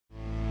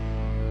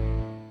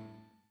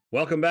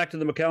Welcome back to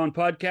the McCowan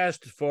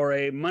Podcast for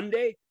a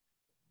Monday.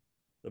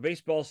 The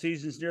baseball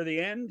season's near the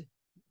end.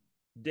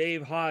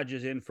 Dave Hodge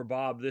is in for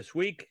Bob this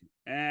week.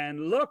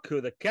 And look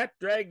who the cat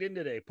dragged in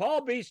today.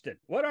 Paul Beeston.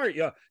 What are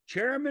you?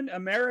 Chairman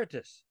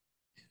Emeritus.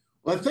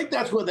 Well, I think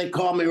that's what they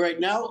call me right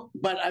now,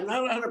 but I'm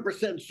not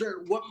 100%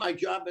 certain what my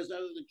job is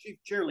other than chief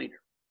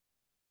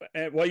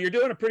cheerleader. Well, you're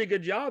doing a pretty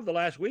good job the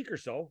last week or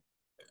so.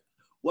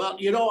 Well,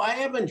 I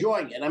am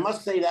enjoying it. I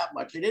must say that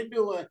much. I didn't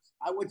do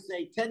I would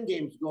say 10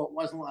 games ago, it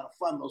wasn't a lot of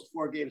fun, those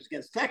 4 games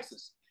against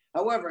Texas.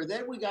 However,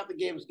 then we got the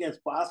games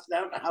against Boston. I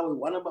don't know how we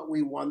won them, but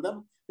we won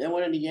them. Then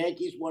went in the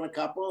Yankees, won a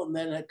couple, and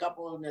then a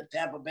couple in the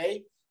Tampa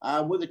Bay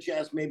with a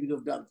chance maybe to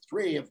have done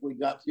 3 if we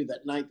got through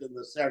that 9th in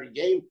the Saturday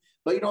game.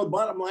 But, the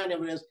bottom line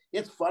of it is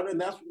it's fun,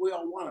 and that's what we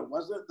all wanted,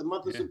 wasn't it? The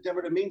month of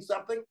September to mean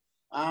something.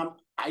 I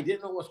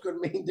didn't know it was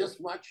going to mean this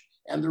much,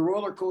 and the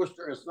roller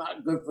coaster is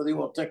not good for the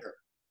old ticker.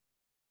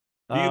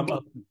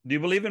 Do you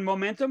believe in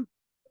momentum?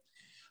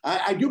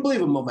 I do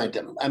believe in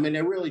momentum. I mean, I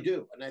really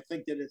do. And I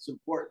think that it's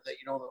important that,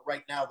 that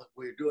right now that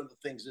we're doing the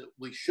things that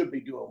we should be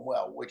doing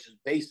well, which is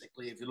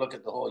basically, if you look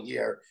at the whole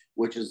year,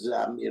 which is,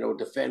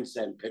 defense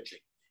and pitching.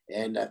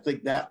 And I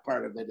think that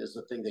part of it is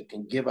the thing that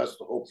can give us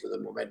the hope for the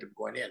momentum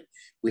going in.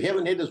 We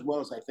haven't hit as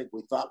well as I think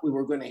we thought we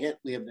were going to hit.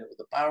 We haven't hit with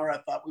the power I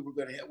thought we were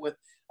going to hit with,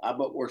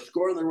 but we're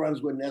scoring the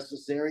runs when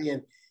necessary.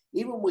 And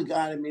even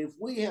if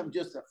we have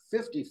just a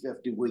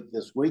 50-50 week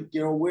this week,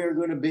 we're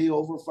going to be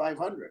over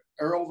 500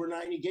 or over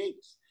 90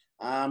 games.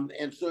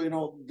 And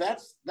so,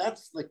 that's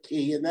the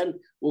key. And then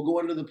we'll go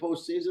into the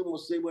postseason. We'll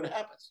see what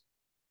happens.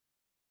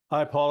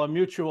 Hi, Paul. A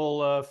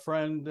mutual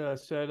friend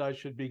said I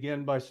should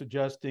begin by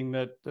suggesting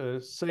that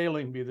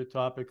sailing be the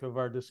topic of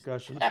our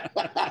discussion.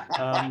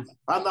 On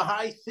the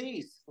high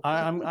seas.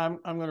 I'm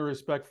going to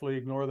respectfully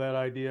ignore that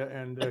idea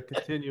and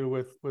continue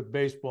with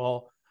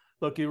baseball.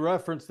 Look, you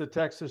referenced the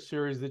Texas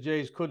series. The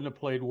Jays couldn't have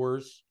played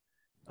worse.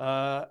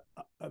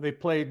 They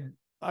played,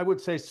 I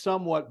would say,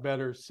 somewhat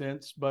better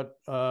since, but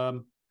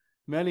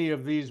many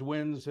of these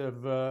wins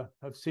have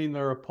seen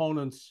their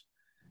opponents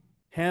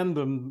hand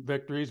them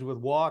victories with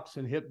walks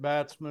and hit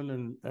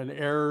batsmen and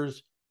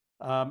errors.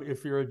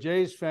 If you're a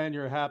Jays fan,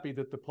 you're happy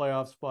that the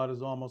playoff spot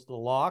is almost a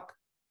lock.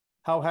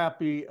 How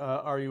happy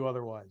are you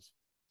otherwise?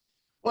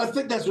 Well, I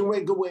think that's a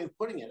really good way of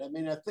putting it. I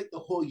mean, I think the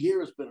whole year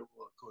has been a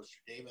roller coaster,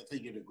 Dave. I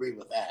think you'd agree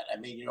with that. I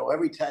mean,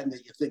 every time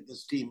that you think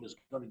this team is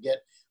going to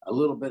get a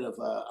little bit of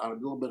a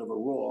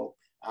roll,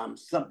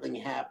 something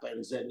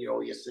happens, and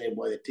you say,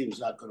 "Boy, the team's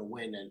not going to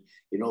win," and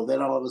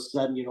then all of a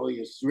sudden, you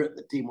written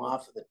the team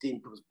off, and the team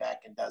comes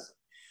back and does it.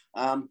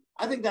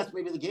 I think that's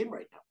maybe the game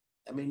right now.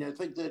 I mean, I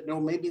think that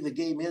maybe the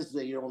game is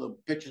the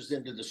pitches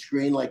into the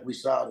screen like we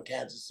saw in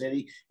Kansas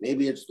City.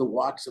 Maybe it's the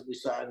walks that we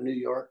saw in New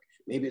York.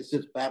 Maybe it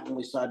sits back when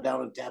we saw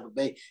down in Tampa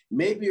Bay.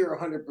 Maybe you're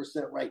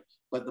 100% right.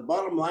 But the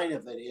bottom line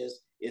of it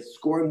is it's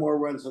scoring more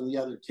runs than the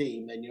other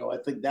team. And, I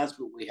think that's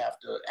what we have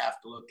to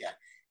look at.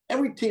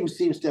 Every team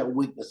seems to have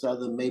weakness other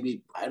than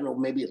maybe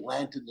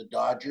Atlanta and the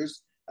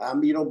Dodgers.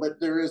 But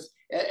there is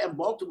 – and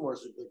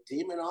Baltimore's a good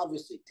team. And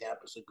obviously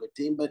Tampa's a good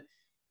team. But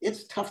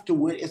it's tough to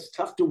win. It's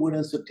tough to win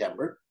in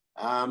September.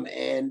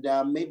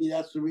 Maybe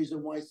that's the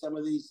reason why some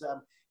of these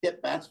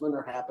hit batsmen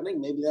are happening.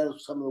 Maybe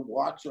that's some of the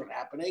walks are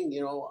happening,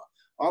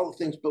 all the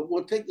things, but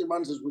we'll take the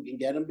runs as we can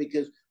get them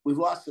because we've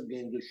lost some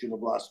games we shouldn't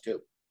have lost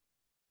too.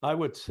 I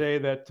would say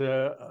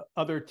that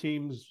other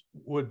teams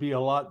would be a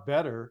lot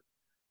better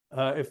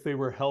if they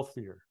were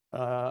healthier.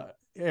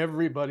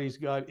 Everybody's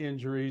got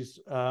injuries,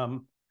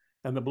 and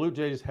the Blue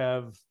Jays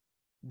have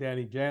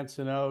Danny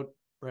Jansen out,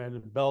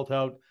 Brandon Belt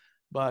out,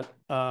 but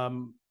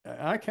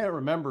I can't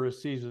remember a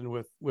season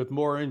with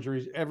more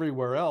injuries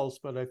everywhere else,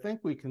 but I think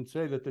we can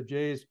say that the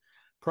Jays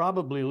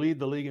probably lead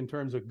the league in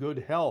terms of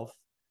good health.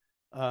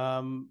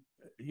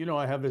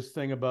 I have this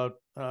thing about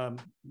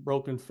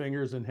broken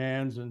fingers and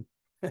hands and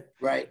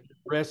right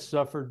wrists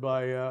suffered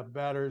by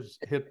batters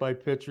hit by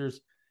pitchers.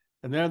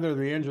 And then there are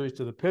the injuries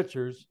to the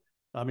pitchers.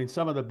 I mean,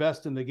 some of the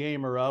best in the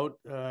game are out,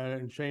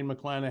 and Shane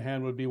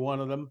McClanahan would be one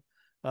of them,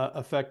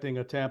 affecting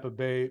a Tampa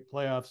Bay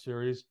playoff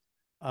series.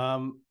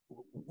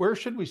 Where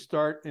should we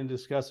start in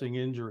discussing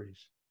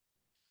injuries?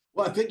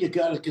 Well, I think you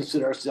got to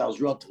consider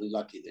ourselves relatively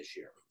lucky this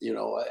year.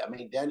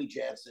 Danny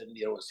Jansen,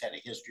 has had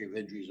a history of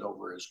injuries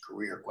over his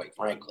career, quite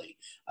frankly.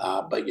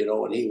 But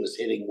and he was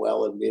hitting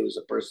well, and he was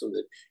a person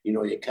that,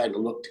 you kind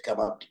of looked to come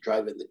up to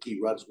drive in the key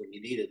runs when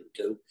you needed him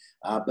to.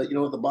 But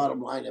the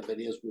bottom line of it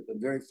is we've been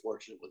very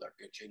fortunate with our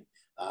pitching.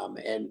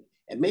 And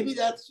maybe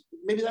that's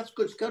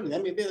good scouting.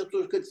 Maybe that's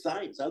those good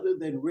signs, other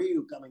than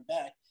Ryu coming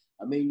back.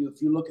 I mean,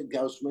 if you look at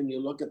Gaussman,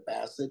 you look at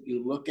Bassett,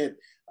 you look at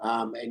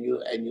and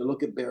you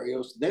look at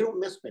Berrios, they don't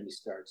miss many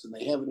starts, and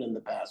they haven't in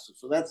the past.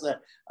 So that's a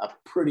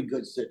pretty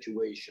good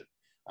situation.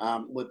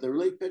 With the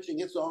relief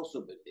pitching, it's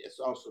also been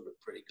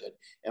pretty good.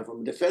 And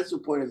from a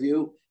defensive point of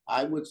view,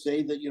 I would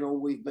say that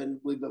we've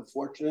been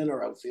fortunate in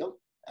our outfield.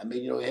 I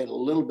mean, we had a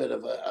little bit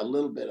of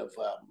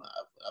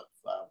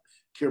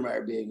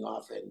Kiermaier being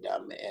off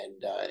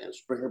and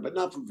Springer, but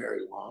not for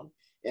very long.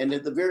 And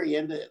at the very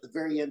end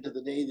of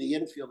the day, the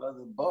infield, other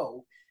than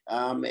Bo,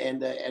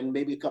 and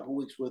maybe a couple of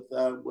weeks with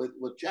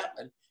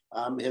Chapman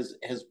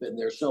has been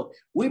there. So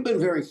we've been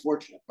very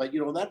fortunate. But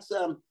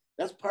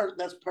that's part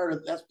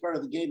of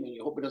the game, and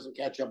you hope it doesn't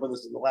catch up with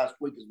us in the last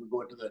week as we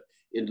go into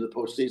the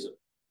postseason.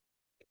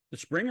 The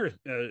Springer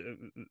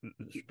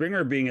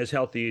being as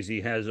healthy as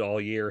he has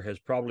all year has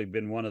probably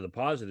been one of the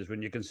positives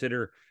when you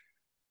consider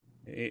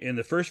in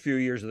the first few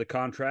years of the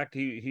contract,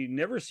 he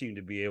never seemed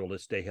to be able to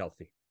stay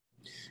healthy.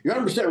 You're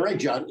 100% right,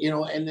 John.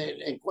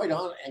 And quite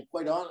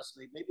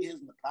honestly, maybe he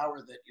hasn't the power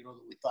that that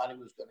we thought he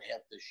was going to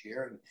have this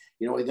year. And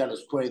he got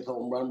his 20th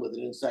home run with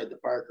it inside the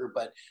Parker.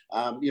 But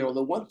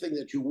the one thing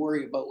that you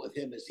worry about with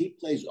him is he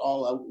plays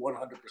all out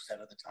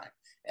 100% of the time.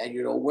 And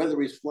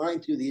whether he's flying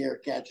through the air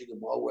catching a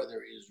ball,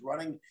 whether he's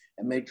running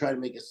and may try to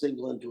make a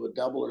single into a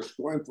double or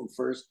scoring from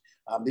first,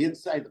 the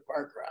inside the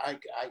Parker, I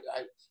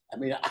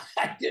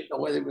didn't know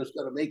whether he was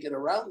going to make it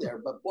around there.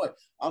 But boy,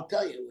 I'll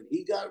tell you, when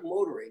he got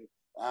motoring.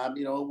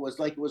 It was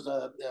like it was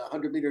a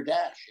 100-meter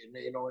dash, and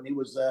he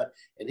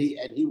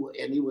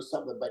was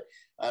something. But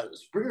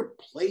Springer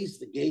plays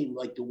the game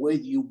like the way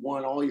that you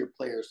want all your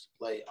players to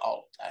play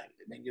all the time.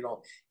 I mean,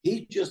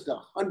 he's just 100%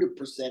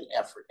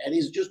 effort, and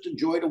he's just a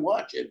joy to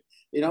watch. And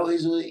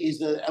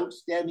he's an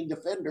outstanding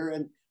defender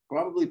and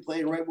probably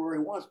playing right where he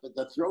wants. But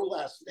the throw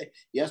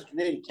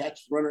yesterday, he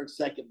catches the runner at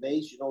second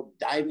base,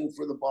 diving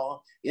for the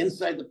ball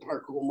inside the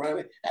park home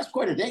run. That's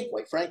quite a day,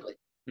 quite frankly.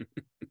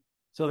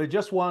 So they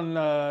just won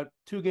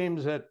 2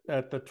 games at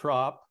the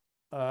Trop,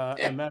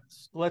 and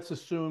let's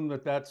assume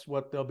that's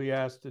what they'll be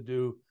asked to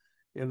do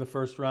in the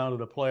first round of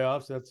the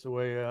playoffs. That's the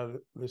way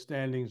the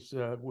standings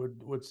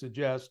would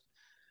suggest.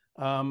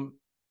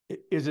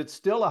 Is it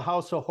still a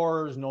house of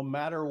horrors no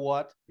matter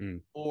what?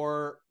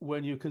 Or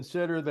when you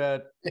consider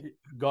that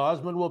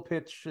Gausman will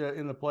pitch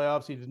in the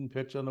playoffs, he didn't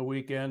pitch on the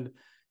weekend,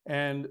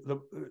 and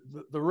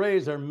the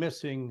Rays are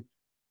missing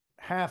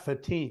half a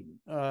team,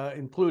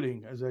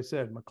 including, as I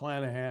said,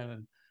 McClanahan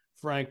and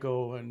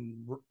Franco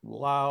and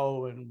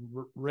Lau and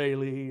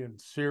Rayleigh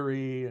and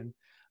Siri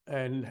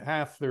and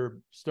half their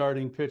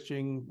starting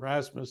pitching,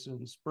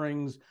 Rasmussen,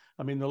 Springs.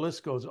 I mean, the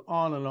list goes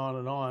on and on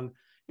and on.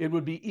 It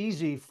would be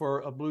easy for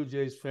a Blue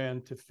Jays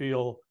fan to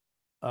feel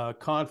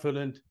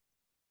confident,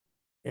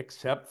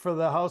 except for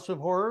the House of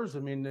Horrors. I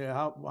mean,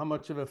 how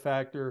much of a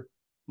factor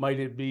might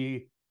it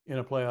be in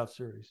a playoff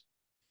series?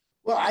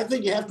 Well, I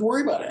think you have to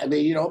worry about it. I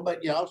mean,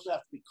 but you also have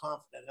to be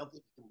confident. I don't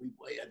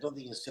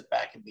think you can sit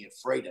back and be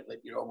afraid of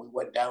it. We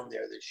went down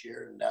there this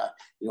year, and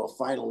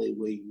finally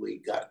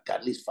we got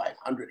at least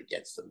 500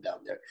 against them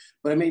down there.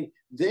 But I mean,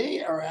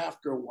 they are,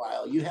 after a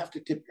while, you have to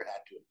tip your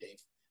hat to it,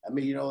 Dave. I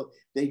mean,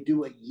 they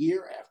do it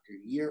year after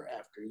year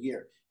after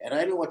year. And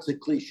I know it's a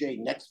cliche,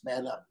 next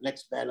man up,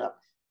 next man up.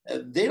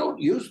 They don't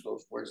use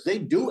those words. They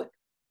do it.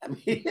 I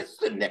mean, it's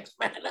the next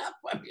man up.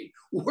 I mean,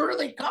 where do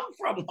they come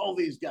from, all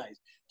these guys?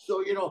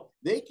 So,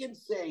 they can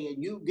say,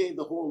 and you gave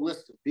the whole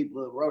list of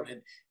people that wrote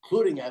it,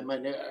 including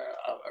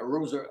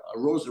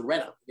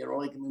Rosarena,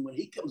 when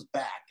he comes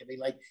back, I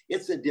mean,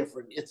 it's a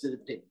different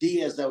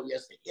Diaz out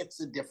yesterday, it's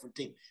a different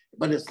team,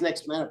 but it's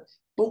next man up.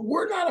 But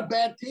we're not a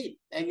bad team.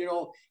 And,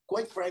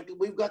 quite frankly,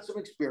 we've got some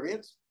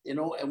experience, and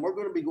we're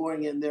going to be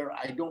going in there,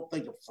 I don't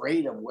think,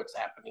 afraid of what's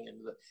happening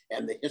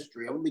and the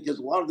history of it, because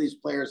a lot of these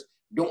players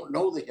don't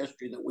know the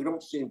history that we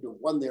don't seem to have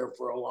won there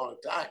for a long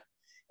time.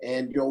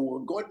 And, we're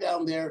going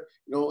down there,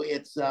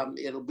 it's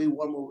it'll be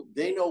one where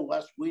they know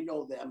us, we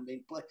know them. I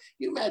mean,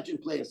 you imagine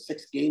playing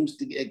 6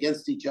 games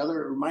against each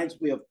other. It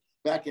reminds me of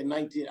back in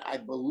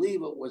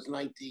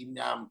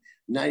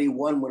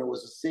 1991 when it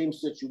was the same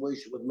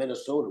situation with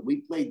Minnesota. We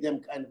played them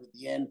kind of at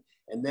the end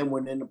and then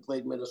went in and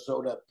played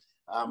Minnesota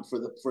for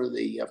the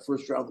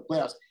first round of the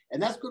playoffs.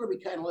 And that's going to be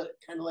kind of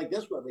like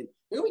this one. I mean,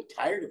 they're going to be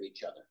tired of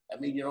each other. I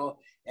mean,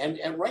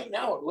 and right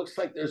now it looks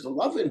like there's a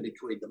love in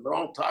between them. They're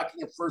all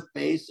talking at first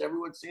base.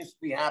 Everyone seems to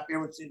be happy.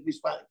 Everyone seems to be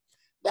smiling.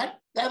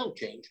 That'll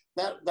change.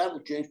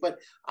 That'll change. But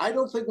I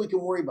don't think we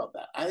can worry about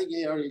that. I think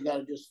you got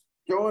to just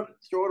throw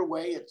it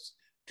away. It's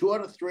 2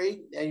 out of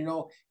 3, and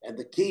and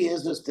the key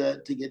is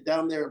to get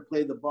down there and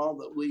play the ball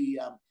that we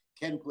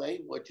can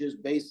play, which is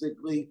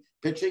basically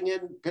pitching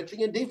and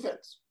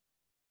defense.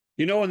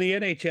 In the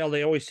NHL,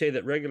 they always say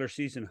that regular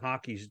season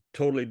hockey is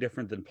totally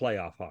different than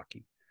playoff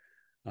hockey.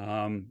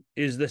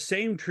 Is the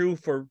same true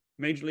for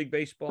Major League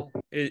Baseball?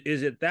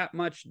 Is it that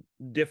much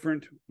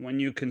different when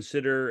you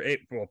consider it,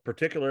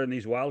 particular in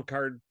these wild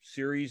card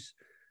series,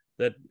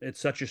 that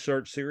it's such a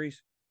short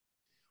series?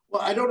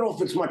 Well, I don't know if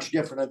it's much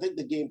different. I think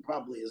the game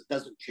probably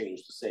doesn't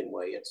change the same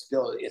way. It's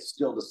still the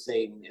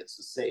same. It's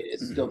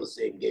still the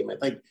same game. I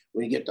think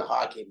when you get to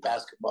hockey and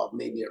basketball,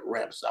 maybe it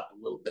ramps up a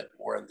little bit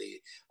more in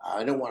the.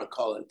 I don't want to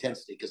call it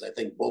intensity, because I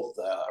think both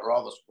or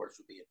all the sports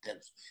would be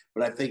intense,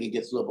 but I think it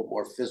gets a little bit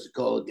more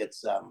physical. It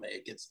gets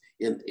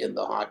in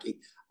the hockey.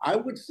 I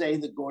would say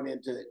that going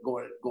in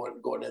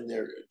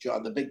there,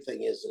 John, the big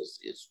thing is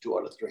 2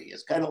 out of 3.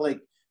 It's kind of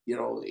like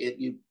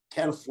you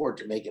can't afford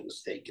to make a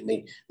mistake. I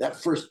mean, that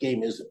first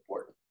game is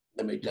important.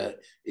 Let me tell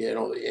you,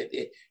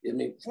 I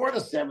mean,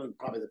 4-7,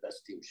 probably the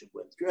best team should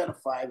win.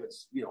 3-5,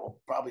 it's,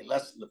 probably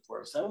less than the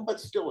 4-7, but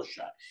still a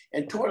shot.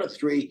 And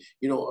 2-3,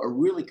 a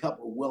really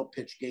couple of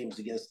well-pitched games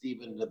against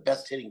even the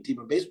best hitting team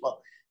in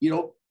baseball,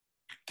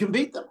 can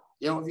beat them.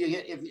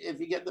 If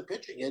you get the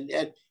pitching and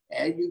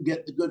you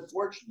get the good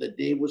fortune that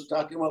Dave was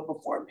talking about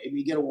before. Maybe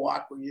you get a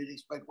walk when you didn't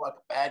expect to walk,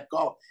 a bad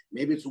call.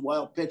 Maybe it's a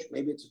wild pitch.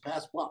 Maybe it's a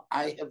pass ball.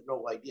 I have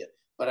no idea.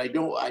 But I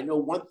know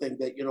one thing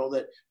that,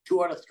 that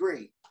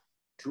 2-3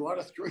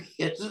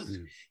 is,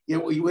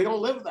 we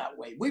don't live that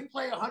way. We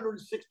play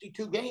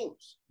 162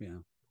 games. Yeah.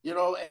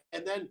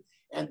 And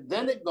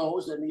then it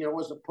goes, and,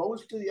 as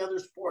opposed to the other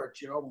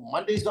sports,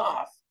 Monday's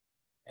off.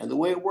 And the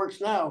way it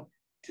works now,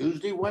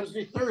 Tuesday,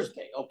 Wednesday,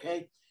 Thursday.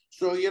 Okay.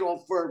 So,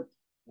 for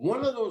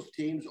one of those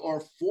teams or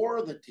four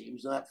of the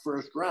teams in that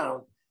first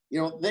round,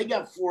 they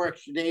got 4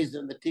 extra days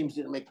and the teams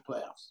didn't make the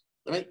playoffs.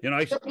 I mean,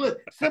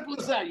 simple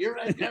as that. You're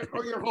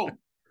home.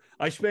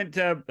 I spent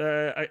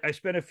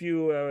a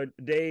few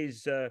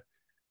days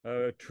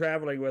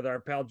traveling with our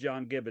pal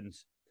John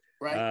Gibbons,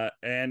 right?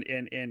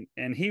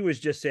 And he was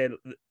just saying,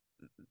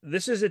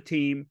 this is a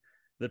team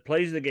that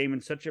plays the game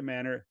in such a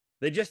manner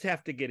they just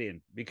have to get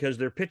in because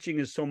their pitching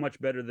is so much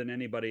better than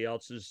anybody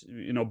else's.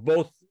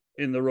 Both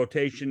in the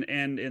rotation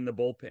and in the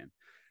bullpen.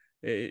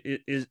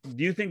 Do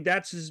you think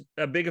that's as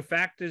a big a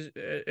fact as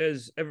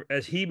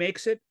he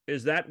makes it?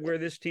 Is that where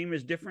this team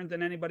is different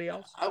than anybody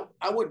else?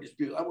 I wouldn't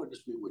dispute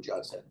what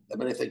John said. I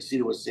mean, I think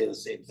Cito would say the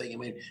same thing. I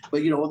mean,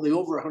 but the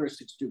over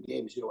 162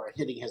 games, our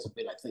hitting hasn't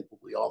been, I think,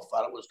 what we all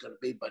thought it was going to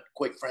be. But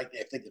quite frankly,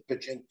 I think the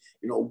pitching,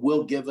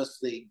 will give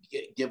us a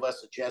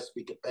chance to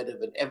be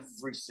competitive in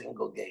every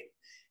single game.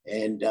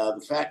 And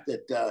the fact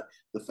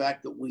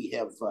that we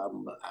have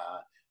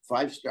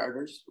 5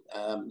 starters,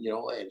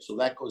 and so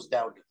that goes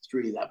down to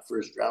 3 that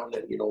first round.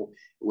 And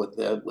with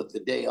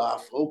the day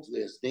off,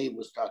 hopefully, as Dave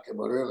was talking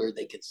about earlier,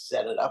 they can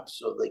set it up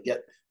so they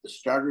get the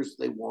starters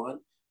they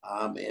want.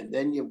 And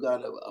then you've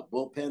got a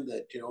bullpen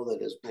that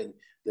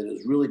that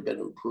has really been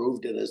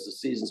improved, and as the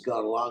season's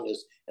gone along,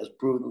 has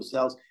proven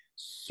themselves.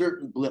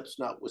 Certain blips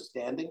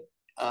notwithstanding.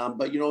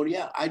 But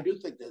I do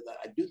think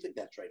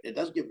that's right. It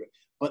does give it.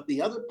 But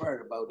the other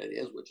part about it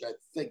is, which I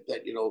think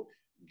that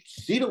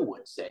Cito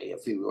would say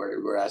if he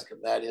were asking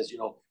that, is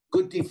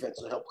good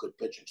defense will help good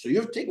pitching. So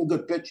you're taking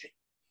good pitching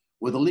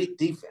with elite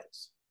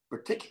defense,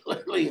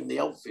 particularly in the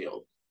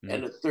outfield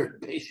and at third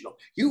base.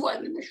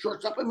 You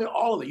shortstop. I mean,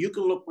 all of it. You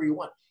can look where you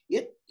want.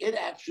 It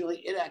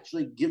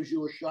actually gives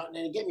you a shot in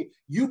any game.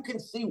 You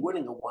can see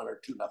winning a 1 or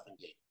 2-0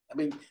 game. I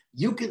mean,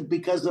 you can,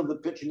 because of the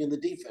pitching and the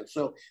defense.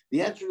 So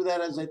the answer to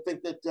that is, I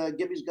think that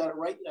Gibby's got it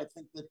right, and I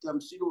think that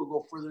Cito will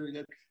go further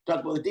and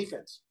talk about the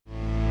defense.